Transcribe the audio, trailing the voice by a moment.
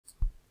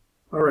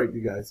Alright,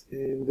 you guys,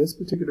 in this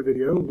particular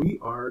video we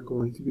are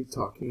going to be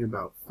talking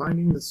about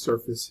finding the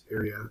surface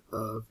area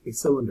of a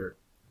cylinder.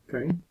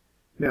 Okay,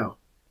 now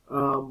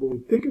when we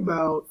think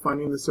about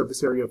finding the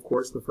surface area, of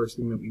course the first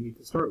thing that we need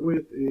to start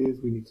with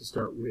is we need to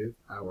start with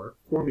our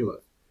formula.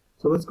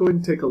 So let's go ahead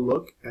and take a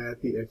look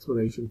at the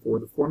explanation for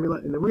the formula,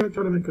 and then we're going to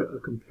try to make a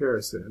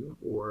comparison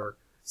or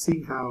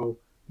see how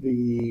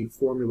the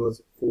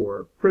formulas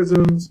for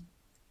prisms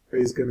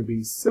is going to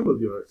be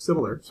similar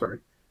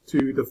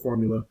to the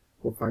formula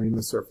for finding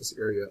the surface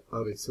area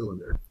of a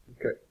cylinder.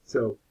 Okay,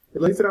 so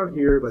it lays it out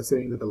here by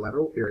saying that the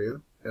lateral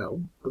area,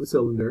 L, of a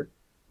cylinder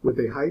with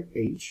a height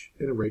h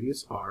and a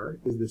radius r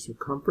is the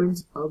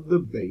circumference of the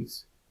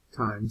base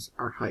times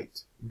our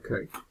height.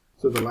 Okay,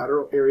 so the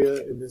lateral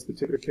area in this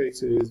particular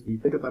case is, if you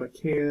think about a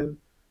can,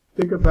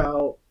 think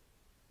about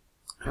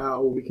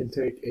how we can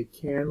take a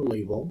can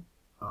label,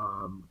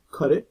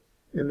 cut it,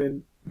 and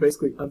then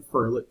basically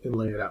unfurl it and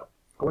lay it out.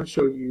 I want to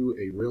show you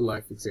a real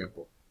life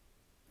example.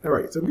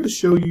 Alright, so I'm going to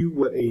show you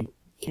what a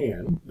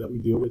can that we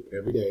deal with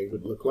every day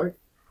would look like.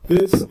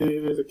 This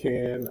is a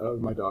can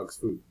of my dog's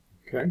food.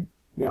 Okay,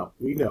 now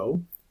we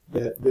know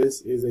that this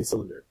is a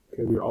cylinder.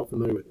 Okay, we're all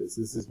familiar with this.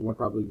 This is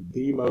probably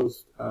the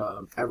most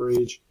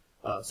average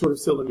sort of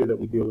cylinder that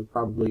we deal with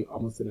probably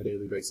almost on a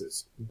daily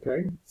basis.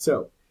 Okay,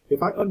 so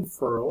if I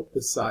unfurl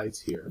the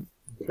sides here,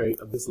 okay,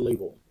 of this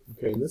label,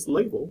 okay, and this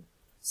label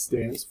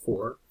stands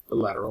for the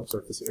lateral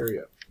surface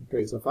area.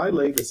 Okay, so if I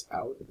lay this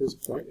out at this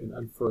point and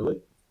unfurl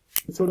it,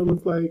 it sort of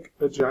looks like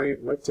a giant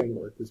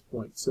rectangle at this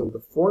point. So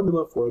the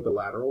formula for the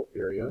lateral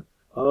area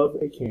of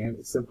a can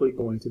is simply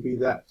going to be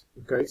that.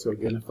 Okay, so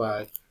again, if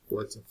I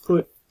were to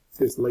put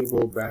this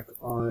label back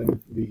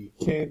on the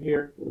can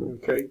here,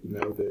 okay, you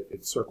know that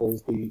it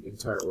circles the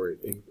entire, or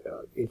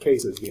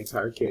encases the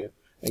entire can.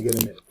 And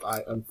again, if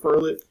I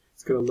unfurl it,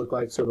 it's going to look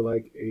like sort of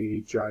like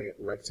a giant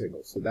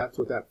rectangle. So that's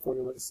what that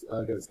formula is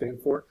going to stand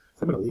for.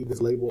 So I'm going to leave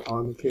this label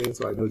on the can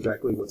so I know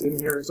exactly what's in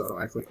here, so I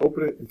don't actually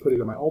open it and put it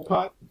in my own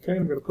pot. Okay,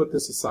 I'm going to put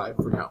this aside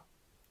for now.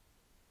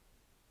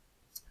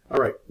 All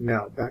right,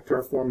 now back to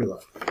our formula.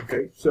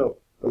 Okay, so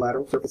the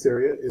lateral surface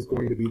area is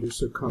going to be the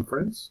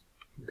circumference,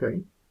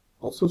 okay,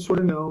 also sort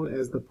of known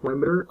as the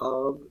perimeter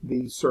of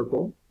the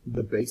circle,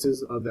 the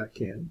bases of that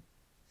can,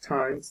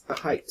 times the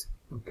height.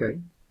 Okay,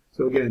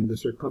 so again, the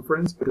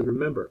circumference, because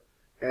remember,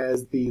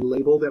 as the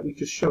label that we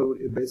just showed,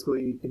 it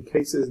basically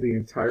encases the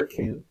entire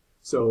can.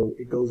 So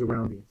it goes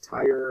around the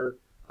entire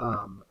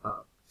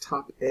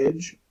top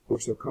edge or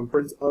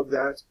circumference of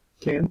that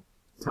can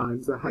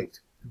times the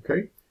height.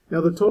 Okay. Now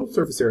the total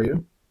surface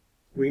area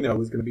we know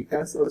is going to be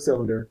S of a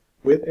cylinder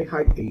with a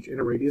height h and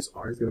a radius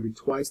r is going to be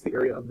twice the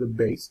area of the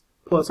base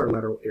plus our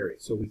lateral area.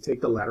 So we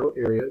take the lateral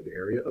area, the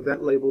area of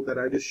that label that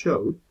I just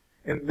showed,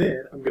 and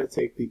then I'm going to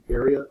take the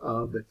area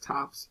of the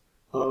tops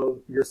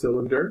of your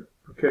cylinder.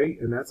 Okay,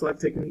 and that's like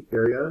taking the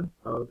area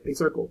of a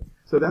circle.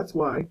 So that's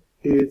why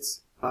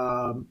it's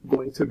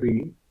going to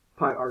be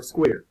pi r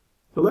squared.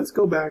 So let's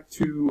go back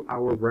to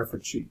our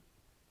reference sheet.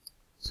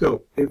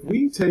 So if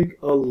we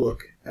take a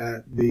look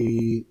at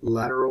the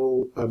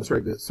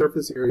the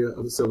surface area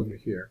of the cylinder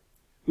here,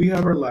 we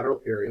have our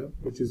lateral area,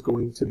 which is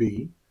going to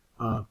be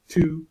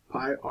 2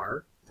 pi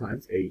r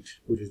times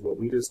h, which is what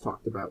we just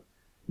talked about.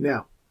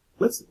 Now,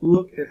 let's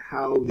look at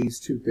how these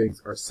two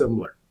things are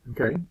similar.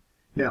 Okay.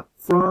 Now,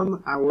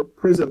 from our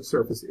prism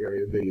surface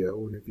area video,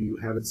 and if you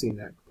haven't seen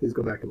that, please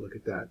go back and look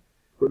at that.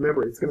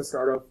 Remember, it's going to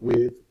start off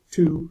with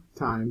 2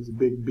 times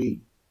big B.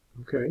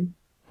 Okay?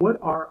 What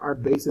are our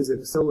bases in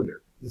a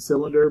cylinder? The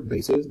cylinder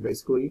bases,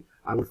 basically,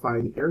 I would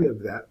find the area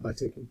of that by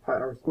taking pi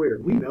r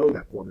squared. We know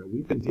that formula.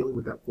 We've been dealing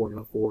with that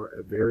formula for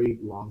a very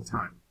long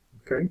time.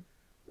 Okay?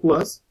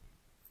 Plus,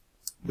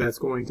 that's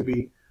going to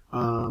be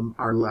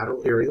our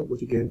lateral area,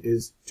 which again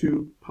is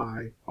 2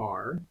 pi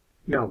r.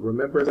 Now,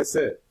 remember, as I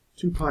said,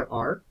 2 pi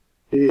r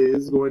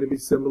is going to be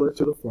similar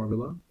to the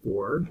formula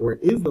for, or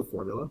is the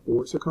formula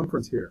for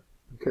circumference here.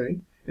 Okay,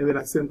 and then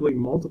I simply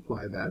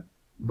multiply that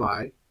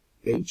by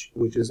h,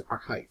 which is our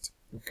height.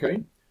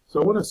 Okay,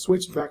 so I want to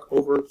switch back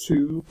over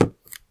to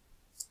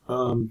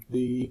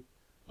the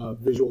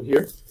visual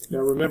here. Now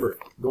remember,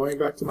 going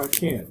back to my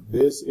can,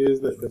 this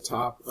is the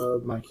top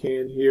of my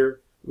can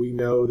here. We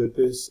know that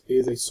this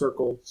is a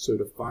circle, so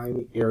to find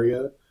the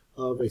area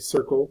of a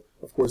circle,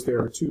 of course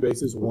there are two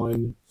bases,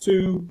 1,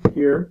 2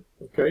 here,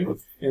 okay,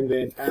 and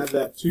then add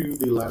that to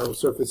the lateral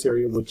surface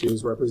area, which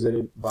is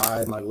represented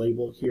by my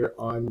label here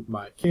on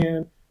my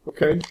can,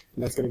 okay, and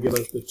that's going to give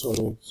us the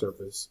total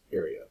surface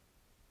area.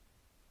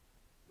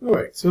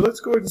 Alright, so let's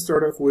go ahead and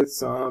start off with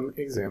some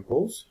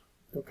examples,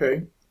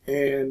 okay,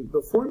 and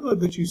the formula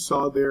that you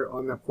saw there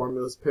on that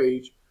formulas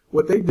page,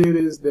 what they did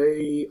is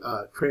they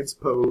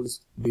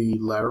transposed the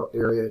lateral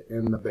area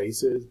and the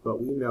bases,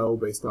 but we know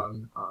based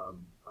on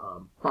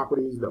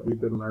properties that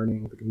we've been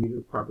learning, the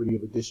commutative property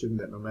of addition,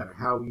 that no matter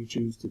how you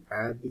choose to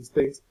add these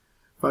things,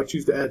 if I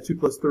choose to add 2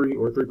 plus 3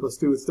 or 3 plus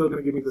 2, it's still going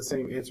to give me the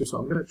same answer, so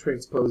I'm going to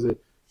transpose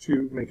it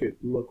to make it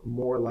look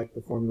more like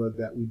the formula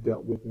that we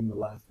dealt with in the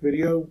last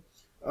video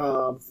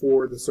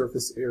for the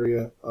surface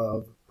area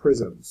of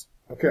prisms.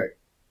 Okay,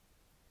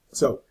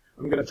 so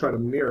I'm going to try to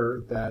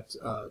mirror that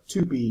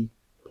 2b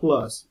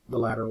plus the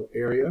lateral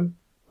area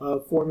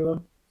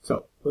formula.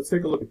 So let's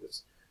take a look at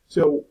this.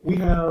 So we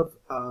have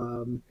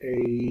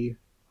a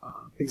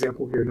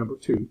example here, number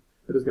 2,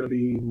 that is going to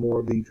be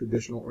more of the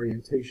traditional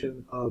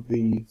orientation of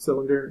the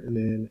cylinder. And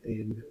then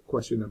in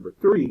question number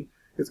 3,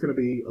 it's going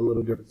to be a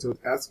little different. So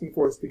it's asking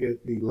for us to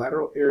get the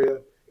lateral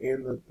area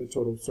and the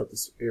total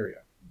surface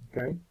area.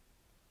 Okay?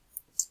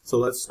 So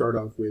let's start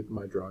off with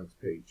my drawings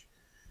page.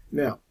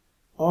 Now,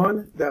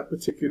 on that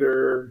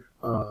particular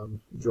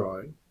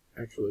drawing,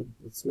 actually,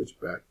 let's switch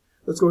back.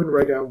 Let's go ahead and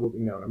write down what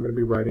we know. I'm going to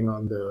be writing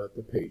on the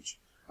page.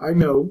 I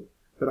know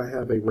that I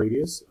have a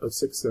radius of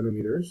 6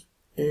 centimeters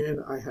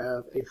and I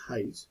have a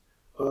height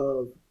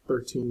of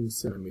 13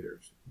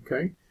 centimeters.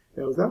 Okay?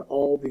 Now, is that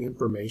all the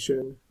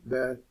information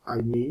that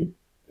I need?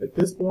 At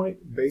this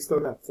point, based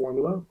on that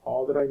formula,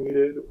 all that I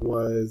needed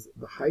was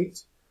the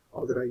height.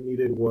 All that I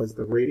needed was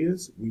the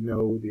radius. We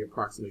know the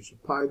approximation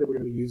of pi that we're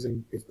going to be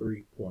using is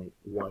 3.14.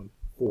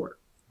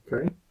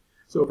 Okay?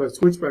 So if I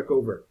switch back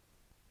over,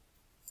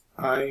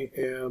 I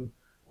am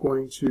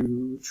going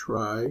to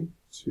try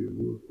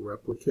to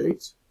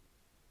replicate.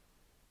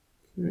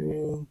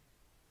 Okay.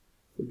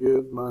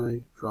 Forgive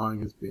my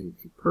drawing as being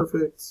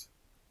imperfect.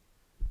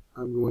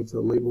 I'm going to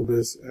label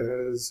this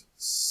as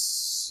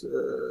 6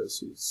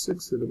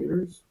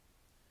 centimeters.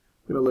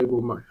 I'm going to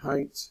label my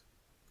height.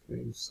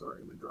 Okay,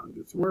 sorry, my drawing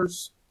gets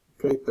worse.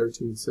 Okay,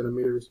 13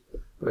 centimeters,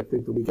 but I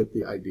think that we get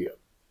the idea.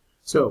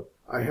 So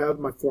I have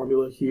my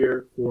formula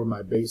here for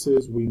my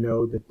bases. We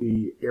know that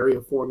the area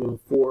formula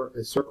for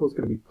a circle is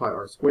going to be pi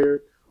r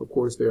squared. Of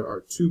course, there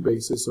are 2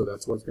 bases, so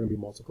that's what's going to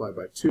be multiplied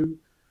by 2.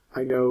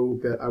 I know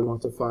that I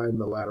want to find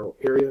the lateral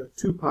area.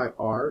 2 pi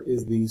r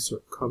is the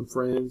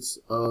circumference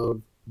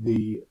of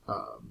the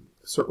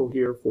circle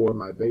here for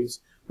my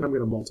base, and I'm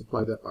going to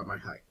multiply that by my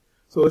height.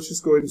 So let's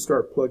just go ahead and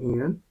start plugging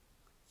in.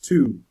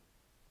 2,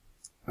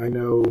 I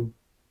know,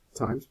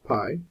 times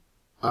pi.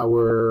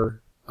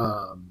 Our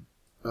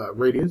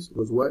radius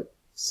was what?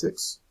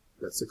 6.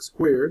 That's 6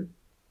 squared,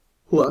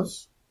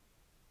 plus,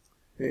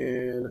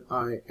 and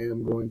I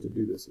am going to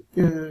do this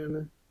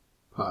again,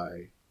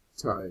 pi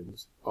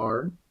times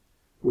r,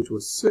 which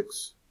was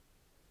 6,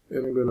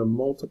 and I'm going to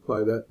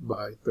multiply that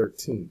by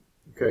 13.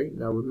 Okay,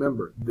 now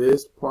remember,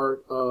 this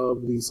part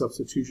of the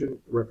substitution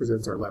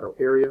represents our lateral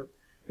area,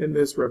 and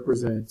this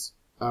represents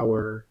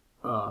our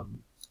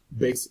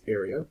base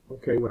area.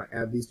 Okay, when I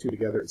add these two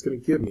together, it's going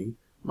to give me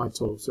my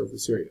total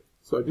surface area.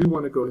 So I do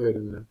want to go ahead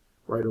and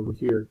write over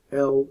here,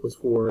 L was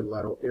for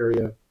lateral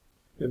area,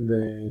 and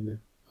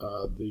then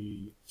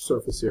the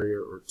surface area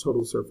or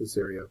total surface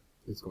area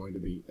is going to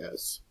be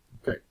S.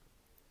 Okay,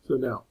 so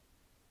now,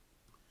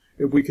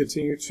 if we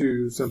continue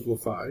to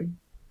simplify,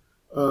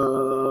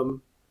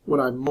 when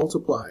I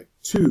multiply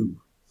 2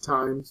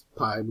 times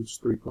pi, which is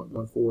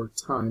 3.14,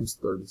 times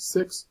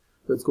 36,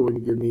 that's going to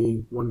give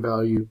me one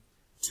value,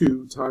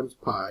 2 times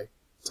pi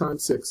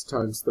times 6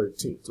 times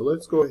 13. So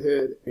let's go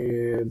ahead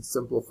and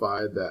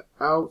simplify that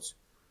out.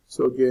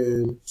 So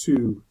again,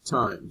 2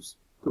 times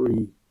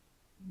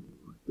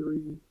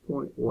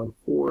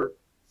 3.14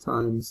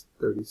 times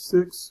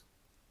 36.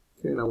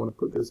 Okay, and I want to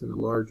put this in a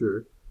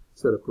larger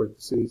set of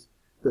parentheses.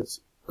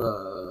 That's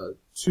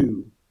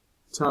 2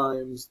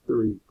 times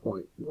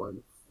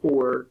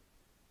 3.14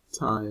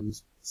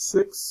 times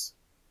 6.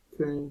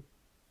 Okay.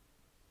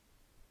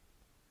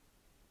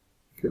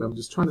 Okay, and I'm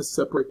just trying to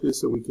separate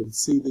this so we can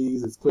see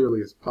these as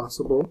clearly as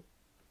possible.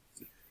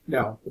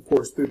 Now, of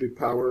course, through the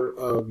power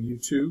of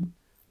YouTube,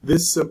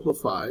 this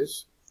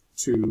simplifies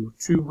to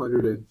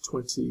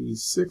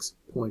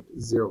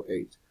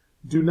 226.08.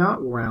 Do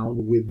not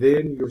round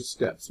within your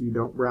steps. You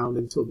don't round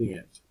until the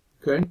end.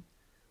 Okay?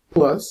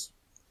 Plus,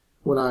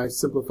 when I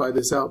simplify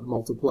this out,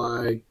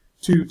 multiply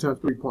 2 times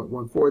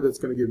 3.14, that's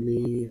going to give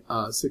me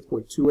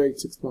 6.28.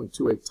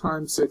 6.28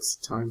 times 6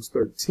 times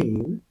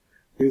 13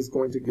 is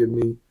going to give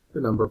me the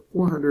number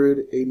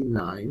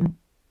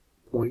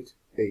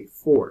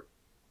 489.84.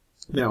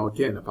 Now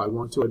again, if I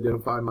want to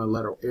identify my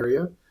lateral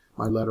area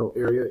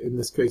in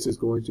this case is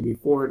going to be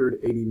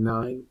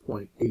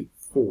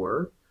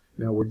 489.84.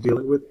 Now we're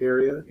dealing with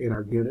area and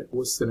our unit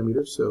was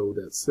centimeters, so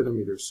that's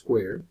centimeters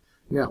squared.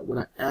 Now when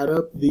I add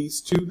up these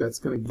two, that's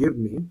going to give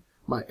me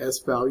my S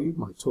value,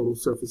 my total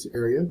surface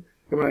area.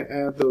 And when I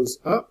add those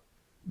up,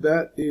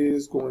 that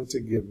is going to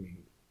give me,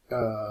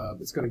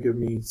 it's going to give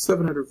me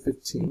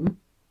 715.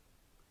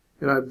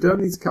 And I've done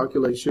these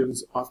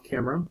calculations off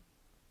camera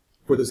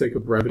for the sake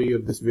of brevity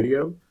of this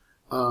video.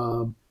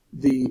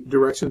 The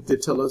directions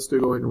did tell us to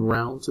go ahead and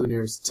round to the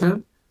nearest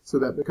tenth, so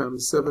that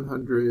becomes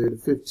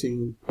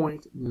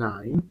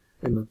 715.9.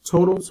 And the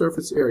total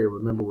surface area,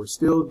 remember we're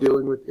still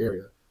dealing with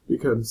area,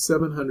 becomes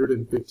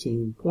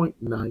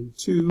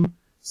 715.92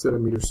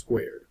 centimeters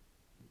squared.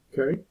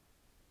 Okay?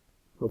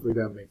 Hopefully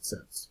that makes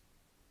sense.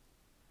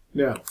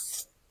 Now,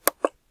 let's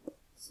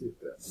see if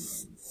that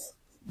means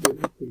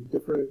anything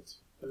different.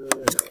 No,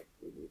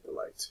 we need the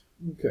light.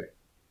 Okay.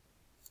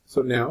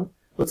 So now,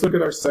 let's look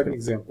at our second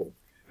example.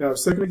 Now, our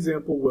second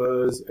example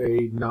was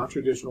a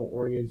non-traditional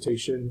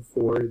orientation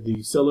for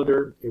the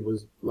cylinder. It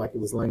was like it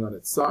was laying on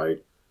its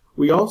side.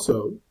 We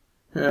also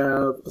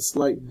have a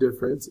slight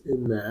difference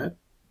in that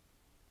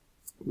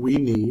we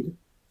need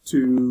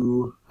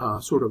to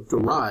sort of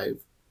derive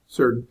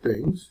certain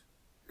things,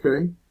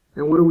 okay?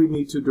 And what do we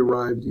need to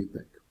derive, do you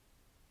think?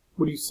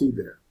 What do you see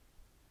there?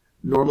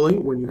 Normally,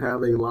 when you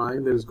have a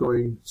line that is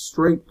going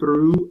straight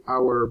through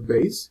our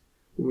base,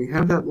 when we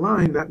have that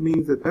line, that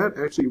means that that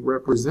actually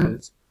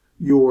represents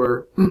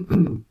your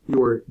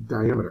your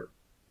diameter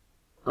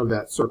of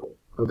that circle,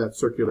 of that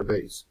circular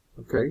base,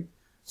 okay?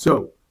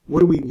 So,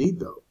 what do we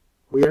need, though?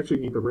 We actually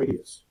need the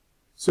radius.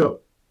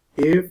 So,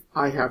 if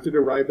I have to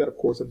derive that, of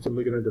course, I'm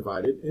simply going to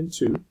divide it in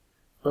two.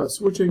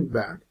 Switching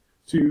back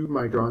to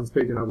my drawings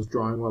page, and I was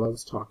drawing while I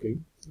was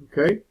talking,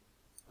 okay?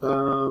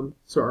 So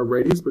our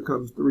radius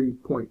becomes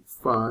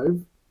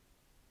 3.5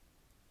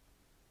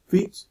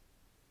 feet.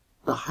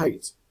 The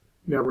height.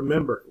 Now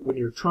remember, when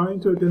you're trying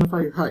to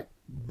identify your height,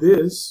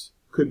 this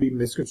could be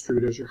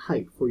misconstrued as your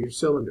height for your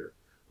cylinder.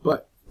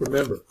 But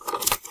remember,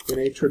 in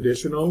a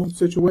traditional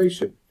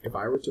situation, if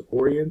I were to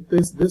orient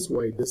this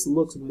way, this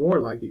looks more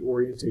like the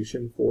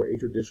orientation for a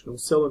traditional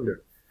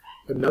cylinder.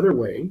 Another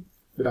way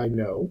that I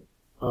know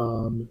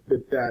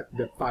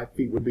that 5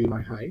 feet would be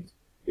my height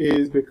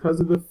is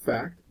because of the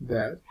fact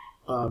that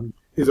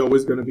is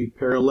always going to be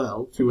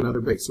parallel to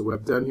another base. So what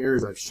I've done here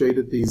is I've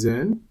shaded these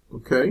in,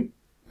 okay?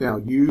 Now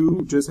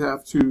you just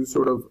have to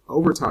sort of,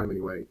 over time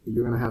anyway,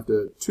 you're going to have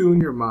to tune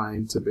your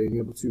mind to being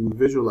able to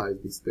visualize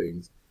these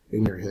things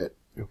in your head,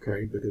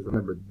 okay? Because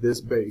remember,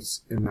 this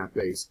base and that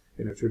base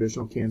in a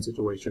traditional can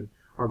situation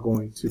are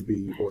going to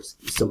be, or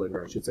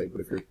cylinder I should say,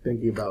 but if you're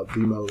thinking about the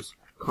most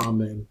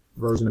common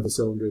version of a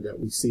cylinder that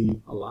we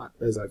see a lot,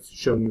 as I've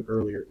shown you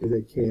earlier, is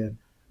a can,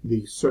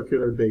 the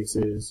circular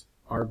bases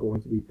are going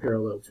to be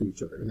parallel to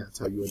each other, and that's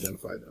how you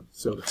identify them.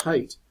 So the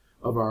height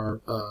of our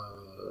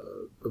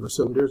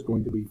cylinder is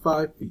going to be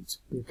 5 feet.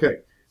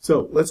 Okay,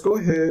 so let's go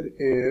ahead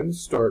and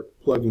start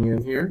plugging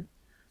in here.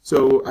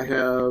 So I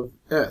have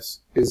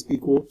S is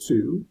equal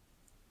to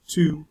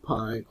 2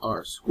 pi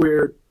r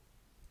squared.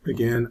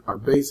 Again, our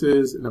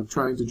bases, and I'm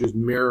trying to just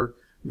mirror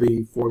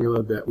the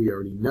formula that we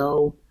already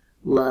know.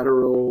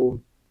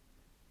 Lateral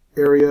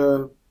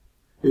area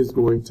is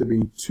going to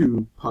be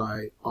 2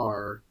 pi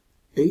r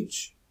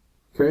h.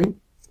 Okay,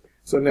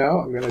 so now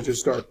I'm going to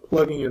just start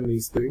plugging in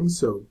these things.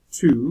 So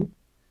 2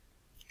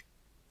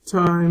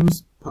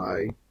 times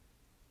pi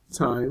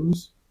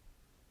times,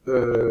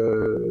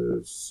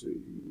 let's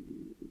see,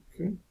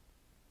 okay,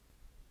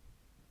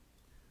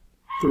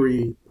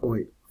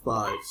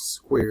 3.5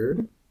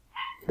 squared.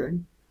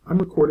 Okay, I'm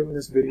recording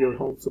this video at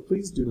home, so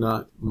please do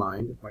not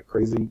mind my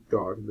crazy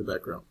dog in the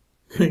background.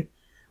 Okay,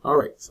 all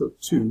right, so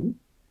 2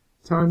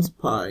 times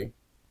pi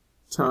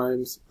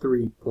times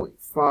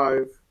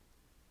 3.5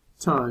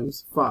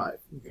 times 5.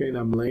 Okay,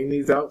 now I'm laying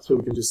these out so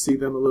we can just see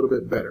them a little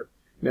bit better.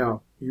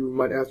 Now, you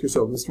might ask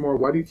yourself, Mr. Moore,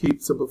 why do you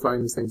keep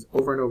simplifying these things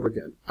over and over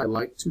again? I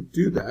like to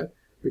do that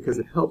because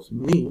it helps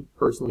me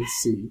personally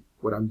see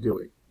what I'm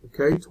doing.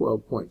 Okay,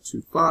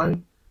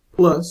 12.25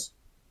 plus,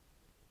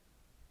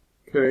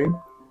 okay,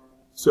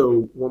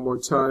 so one more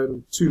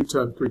time, 2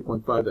 times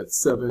 3.5, that's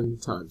 7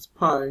 times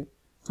pi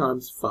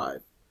times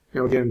 5.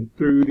 Now again,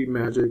 through the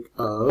magic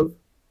of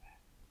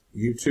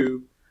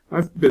YouTube,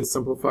 I've been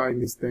simplifying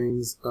these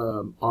things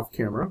off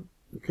camera,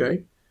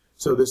 okay?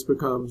 So this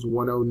becomes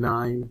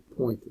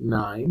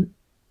 109.9,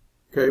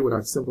 okay, when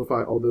I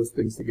simplify all those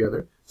things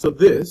together. So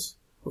this,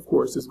 of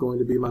course, is going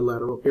to be my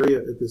lateral area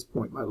at this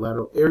point. My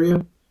lateral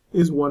area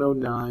is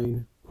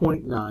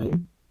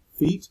 109.9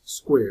 feet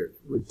squared.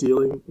 We're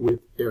dealing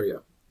with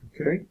area,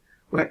 okay?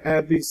 When I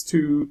add these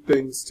two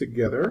things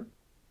together,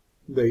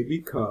 they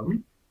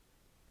become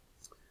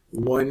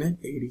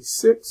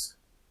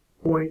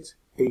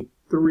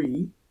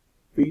 186.83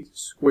 feet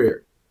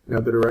squared. Now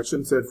the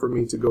direction said for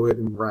me to go ahead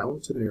and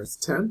round to the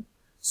nearest 10.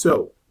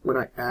 So when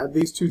I add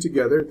these two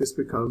together, this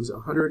becomes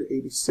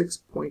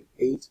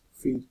 186.8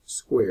 feet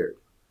squared.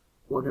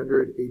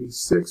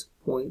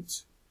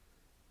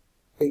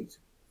 186.8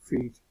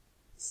 feet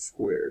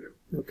squared.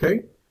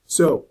 Okay,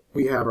 so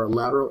we have our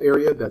lateral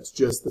area, that's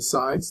just the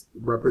sides,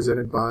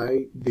 represented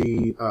by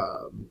the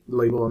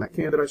label on that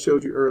can that I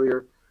showed you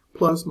earlier,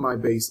 plus my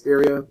base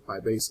area. My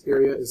base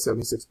area is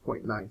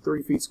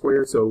 76.93 feet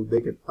squared, so they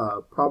could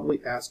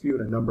probably ask you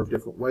in a number of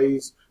different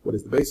ways, what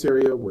is the base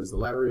area, what is the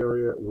lateral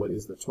area, what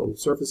is the total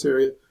surface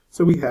area.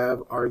 So we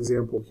have our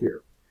example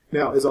here.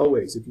 Now, as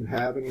always, if you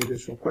have any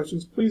additional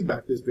questions, please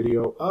back this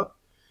video up.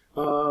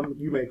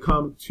 You may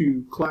come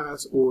to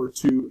class or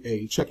to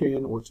a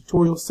check-in or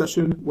tutorial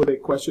session with a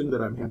question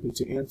that I'm happy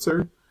to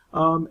answer.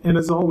 And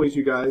as always,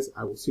 you guys,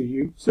 I will see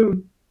you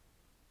soon.